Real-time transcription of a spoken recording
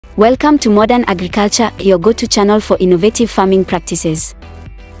Welcome to Modern Agriculture, your go-to channel for innovative farming practices.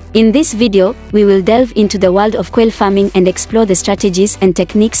 In this video, we will delve into the world of quail farming and explore the strategies and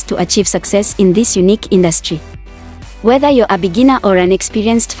techniques to achieve success in this unique industry. Whether you're a beginner or an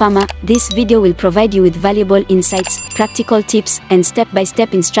experienced farmer, this video will provide you with valuable insights, practical tips, and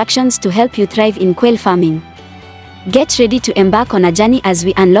step-by-step instructions to help you thrive in quail farming. Get ready to embark on a journey as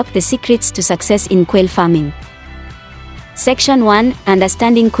we unlock the secrets to success in quail farming. Section 1.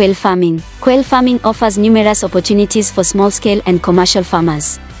 Understanding quail farming. Quail farming offers numerous opportunities for small-scale and commercial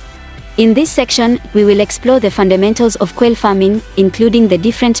farmers. In this section, we will explore the fundamentals of quail farming, including the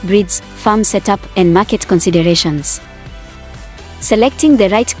different breeds, farm setup, and market considerations. Selecting the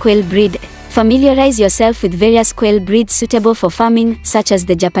right quail breed. Familiarize yourself with various quail breeds suitable for farming, such as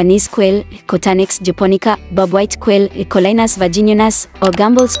the Japanese quail, Coturnix japonica, bobwhite quail, Colinus virginianus, or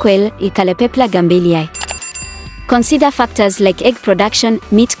Gumball's quail, Calepepla gambelii. Consider factors like egg production,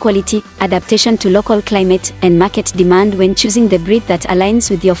 meat quality, adaptation to local climate, and market demand when choosing the breed that aligns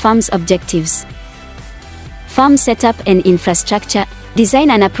with your farm's objectives. Farm setup and infrastructure.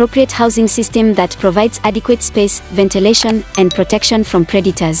 Design an appropriate housing system that provides adequate space, ventilation, and protection from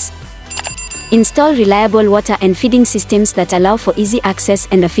predators. Install reliable water and feeding systems that allow for easy access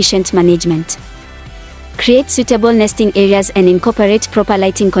and efficient management. Create suitable nesting areas and incorporate proper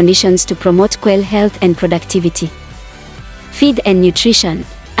lighting conditions to promote quail health and productivity. Feed and nutrition.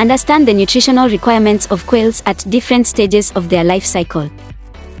 Understand the nutritional requirements of quails at different stages of their life cycle.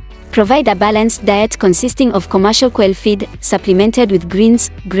 Provide a balanced diet consisting of commercial quail feed, supplemented with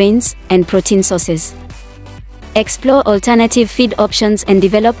greens, grains, and protein sources. Explore alternative feed options and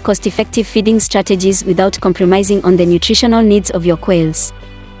develop cost-effective feeding strategies without compromising on the nutritional needs of your quails.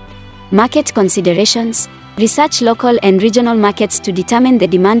 Market considerations. Research local and regional markets to determine the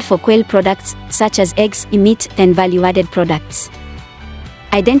demand for quail products, such as eggs, meat, and value-added products.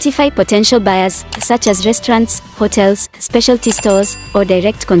 Identify potential buyers, such as restaurants, hotels, specialty stores, or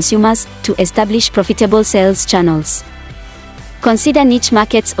direct consumers, to establish profitable sales channels. Consider niche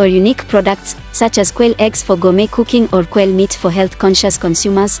markets or unique products, such as quail eggs for gourmet cooking or quail meat for health-conscious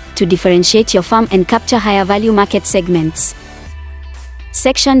consumers, to differentiate your farm and capture higher-value market segments.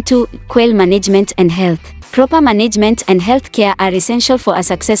 Section 2. Quail management and health. Proper management and health care are essential for a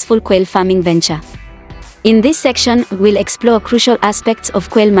successful quail farming venture. In this section, we'll explore crucial aspects of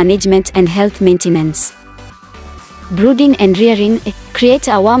quail management and health maintenance. Brooding and rearing. Create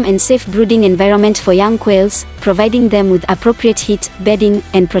a warm and safe brooding environment for young quails, providing them with appropriate heat, bedding,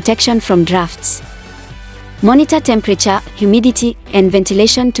 and protection from drafts. Monitor temperature, humidity, and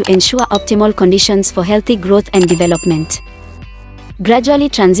ventilation to ensure optimal conditions for healthy growth and development. Gradually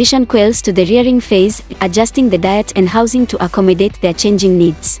transition quails to the rearing phase, adjusting the diet and housing to accommodate their changing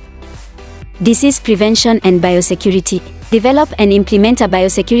needs. Disease prevention and biosecurity. Develop and implement a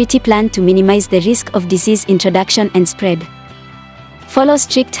biosecurity plan to minimize the risk of disease introduction and spread. Follow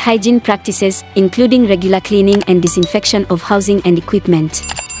strict hygiene practices, including regular cleaning and disinfection of housing and equipment.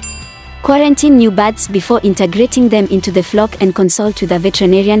 Quarantine new birds before integrating them into the flock and consult with a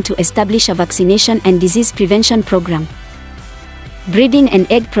veterinarian to establish a vaccination and disease prevention program. Breeding and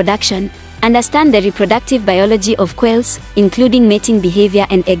egg production. Understand the reproductive biology of quails, including mating behavior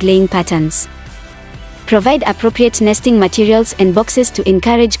and egg-laying patterns. Provide appropriate nesting materials and boxes to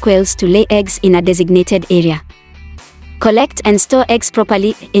encourage quails to lay eggs in a designated area. Collect and store eggs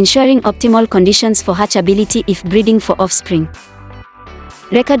properly, ensuring optimal conditions for hatchability if breeding for offspring.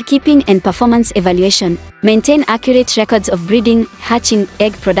 Record keeping and performance evaluation. Maintain accurate records of breeding, hatching,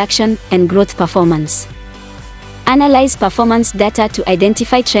 egg production, and growth performance. Analyze performance data to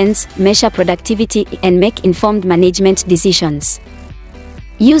identify trends, measure productivity, and make informed management decisions.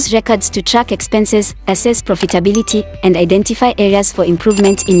 Use records to track expenses, assess profitability, and identify areas for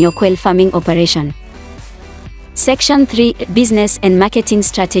improvement in your quail farming operation. Section 3. Business and marketing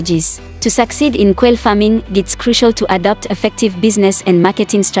strategies. To succeed in quail farming, it's crucial to adopt effective business and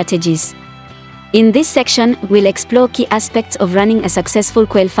marketing strategies. In this section, we'll explore key aspects of running a successful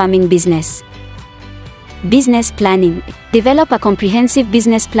quail farming business. Business planning. Develop a comprehensive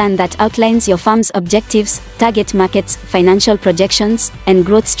business plan that outlines your farm's objectives, target markets, financial projections, and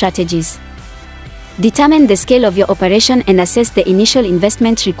growth strategies. Determine the scale of your operation and assess the initial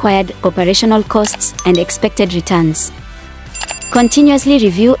investment required, operational costs, and expected returns. Continuously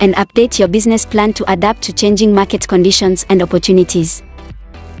review and update your business plan to adapt to changing market conditions and opportunities.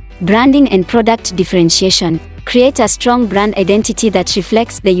 Branding and product differentiation. Create a strong brand identity that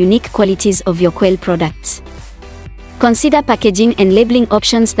reflects the unique qualities of your quail products. Consider packaging and labeling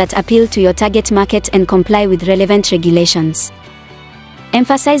options that appeal to your target market and comply with relevant regulations.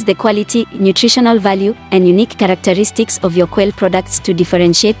 Emphasize the quality, nutritional value, and unique characteristics of your quail products to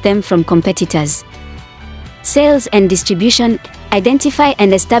differentiate them from competitors. Sales and distribution. Identify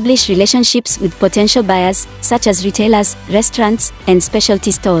and establish relationships with potential buyers, such as retailers, restaurants, and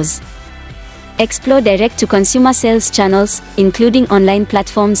specialty stores. Explore direct-to-consumer sales channels, including online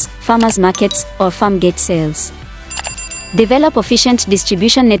platforms, farmers markets, or farm gate sales. Develop efficient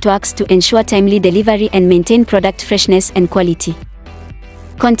distribution networks to ensure timely delivery and maintain product freshness and quality.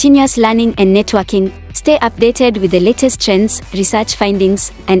 Continuous learning and networking. Stay updated with the latest trends, research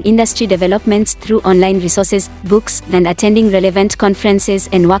findings, and industry developments through online resources, books, and attending relevant conferences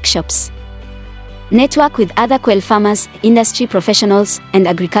and workshops. Network with other quail farmers, industry professionals, and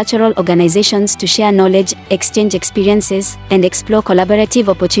agricultural organizations to share knowledge, exchange experiences, and explore collaborative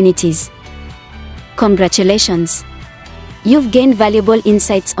opportunities. Congratulations! You've gained valuable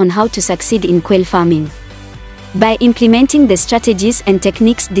insights on how to succeed in quail farming. By implementing the strategies and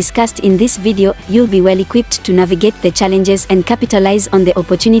techniques discussed in this video, you'll be well equipped to navigate the challenges and capitalize on the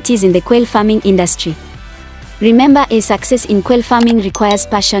opportunities in the quail farming industry. Remember, a success in quail farming requires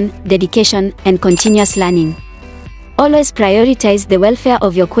passion, dedication, and continuous learning. Always prioritize the welfare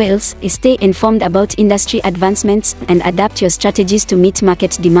of your quails, stay informed about industry advancements, and adapt your strategies to meet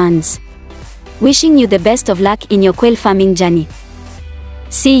market demands. Wishing you the best of luck in your quail farming journey.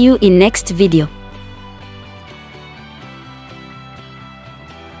 See you in next video.